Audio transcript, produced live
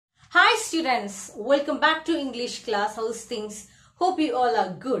students, welcome back to English class. How's things? Hope you all are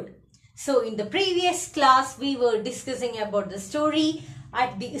good. So in the previous class we were discussing about the story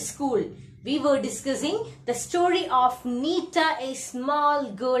at the school. We were discussing the story of Nita, a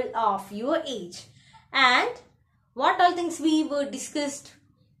small girl of your age. And what all things we were discussed?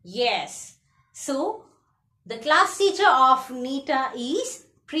 Yes. So the class teacher of Nita is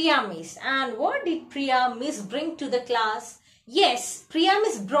Priya Miss. And what did Priya Miss bring to the class? Yes, Priya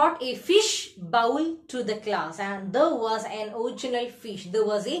Miss brought a fish bowl to the class, and there was an original fish. There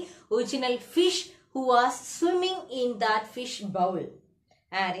was a original fish who was swimming in that fish bowl.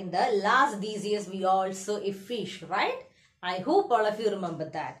 And in the last these years we also a fish, right? I hope all of you remember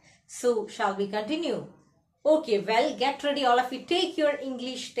that. So shall we continue? Okay, well, get ready all of you. Take your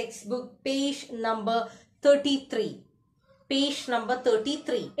English textbook, page number 33. Page number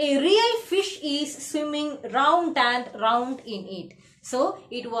 33. A real fish is swimming round and round in it. So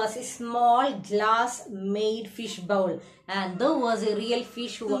it was a small glass made fish bowl, and there was a real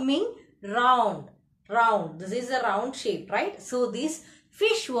fish swimming round. This is a round shape, right? So this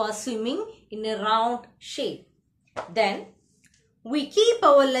fish was swimming in a round shape. Then we keep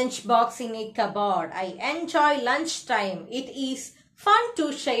our lunch box in a cupboard. I enjoy lunchtime. It is fun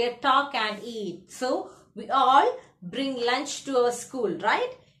to share, talk and eat. So we all bring lunch to our school,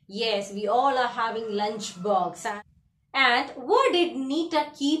 right? Yes, we all are having lunch box. And where did Nita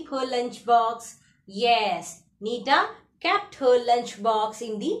keep her lunch box? Yes, Nita kept her lunch box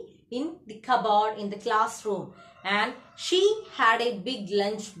in the cupboard in the classroom. And she had a big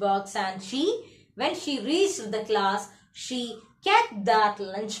lunch box, and when she reached the class, she kept that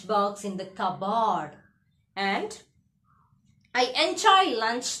lunch box in the cupboard. And I enjoy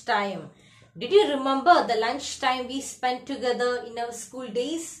lunchtime. Did you remember the lunchtime we spent together in our school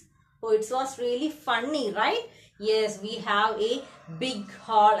days? Oh, it was really funny, right? Yes, we have a big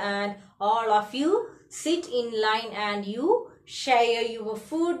hall and all of you sit in line and you share your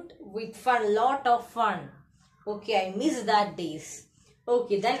food with fun, lot of fun. Okay, I miss that days.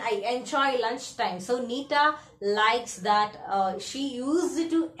 Okay, then I enjoy lunchtime. So Nita likes that. She used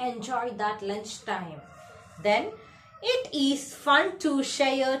to enjoy that lunchtime. Then it is fun to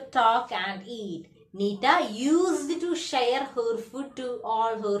share, talk and eat. Nita used to share her food to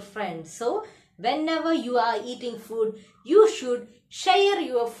all her friends. So whenever you are eating food, you should share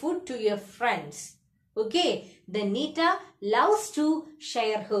your food to your friends. Okay, then Nita loves to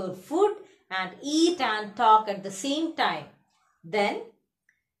share her food and eat and talk at the same time. Then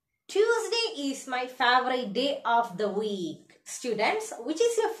Tuesday is my favorite day of the week. Students, which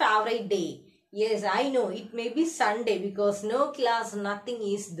is your favorite day? Yes, I know it may be Sunday because no class, nothing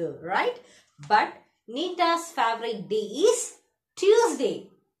is there, right? But Nita's favorite day is Tuesday.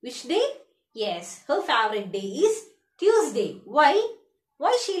 Which day? Yes, her favorite day is Tuesday. Why?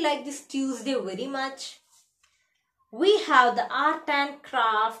 Why she like this Tuesday very much? We have the art and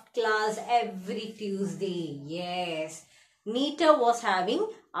craft class every Tuesday. Yes, Nita was having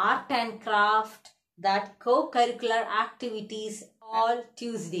art and craft, that co-curricular activities all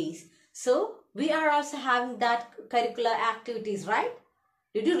Tuesdays. So we are also having that curricular activities, right?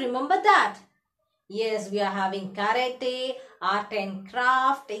 Did you remember that? Yes, we are having karate, art and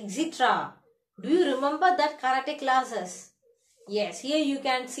craft, etc. Do you remember that karate classes? Yes, here you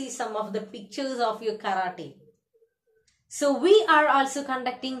can see some of the pictures of your karate. So we are also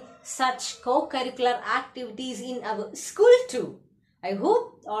conducting such co-curricular activities in our school too. I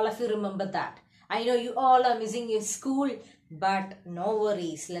hope all of you remember that. I know you all are missing your school, but no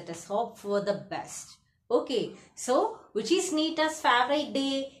worries. Let us hope for the best. Okay, so which is Nita's favorite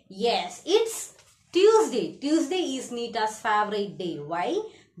day? Yes, it's Tuesday. Tuesday is Nita's favorite day. Why?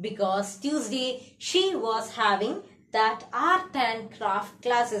 Because Tuesday she was having that art and craft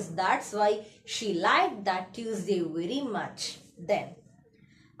classes. That's why she liked that Tuesday very much. Then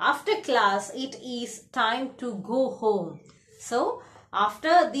after class it is time to go home. So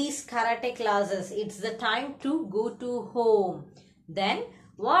after these karate classes, it's the time to go to home. Then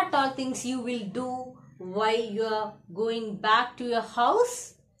what all things you will do while you are going back to your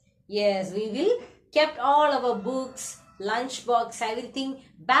house? Yes, we will kept all our books, lunch box, everything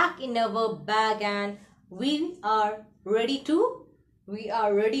back in our bag, and we are ready to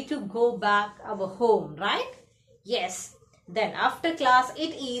go back our home, right? Yes. Then after class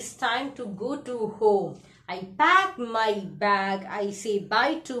it is time to go to home. I pack my bag. I say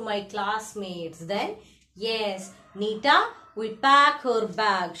bye to my classmates. Then yes, Nita will pack her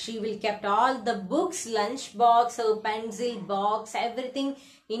bag. She will kept all the books, lunch box, her pencil box, everything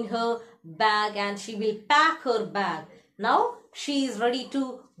in her bag, and she will pack her bag. Now she is ready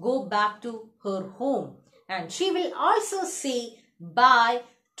to go back to her home, and she will also say bye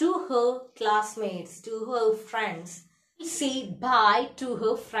to her classmates, to her friends. Say bye to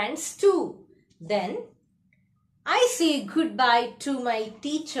her friends too. Then I say goodbye to my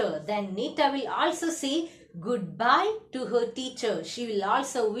teacher. Then Nita will also say goodbye to her teacher. She will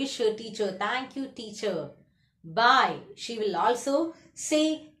also wish her teacher, thank you teacher. Bye. She will also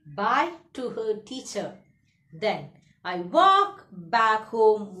say bye to her teacher. Then I walk back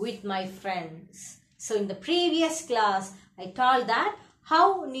home with my friends. So in the previous class, I told that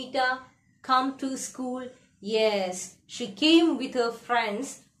how Nita come to school. Yes, she came with her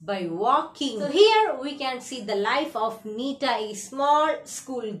friends by walking. So here we can see the life of Nita, a small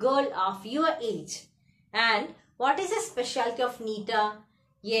school girl of your age. And what is the specialty of Nita?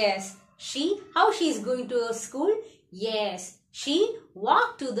 Yes, how she is going to her school? Yes, she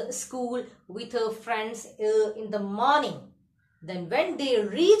walked to the school with her friends in the morning. Then when they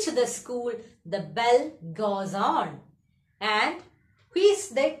reach the school, the bell goes on. And who is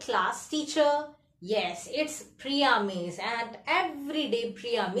their class teacher? Yes, it's Priya Miss, and every day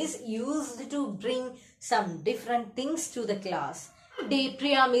Priya Miss used to bring some different things to the class. Day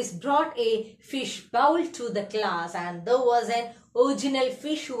Priya Miss brought a fish bowl to the class, and there was an original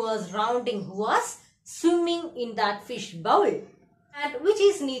fish who was swimming in that fish bowl. And which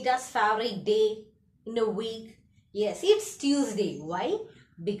is Nita's favorite day in a week? Yes, it's Tuesday. Why?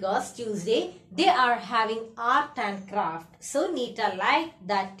 Because Tuesday they are having art and craft. So Nita liked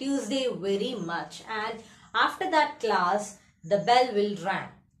that Tuesday very much. And after that class, the bell will ring.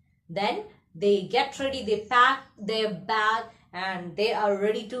 Then they get ready, they pack their bag and they are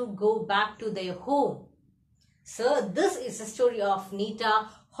ready to go back to their home. So this is the story of Nita.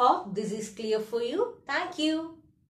 Hope this is clear for you. Thank you.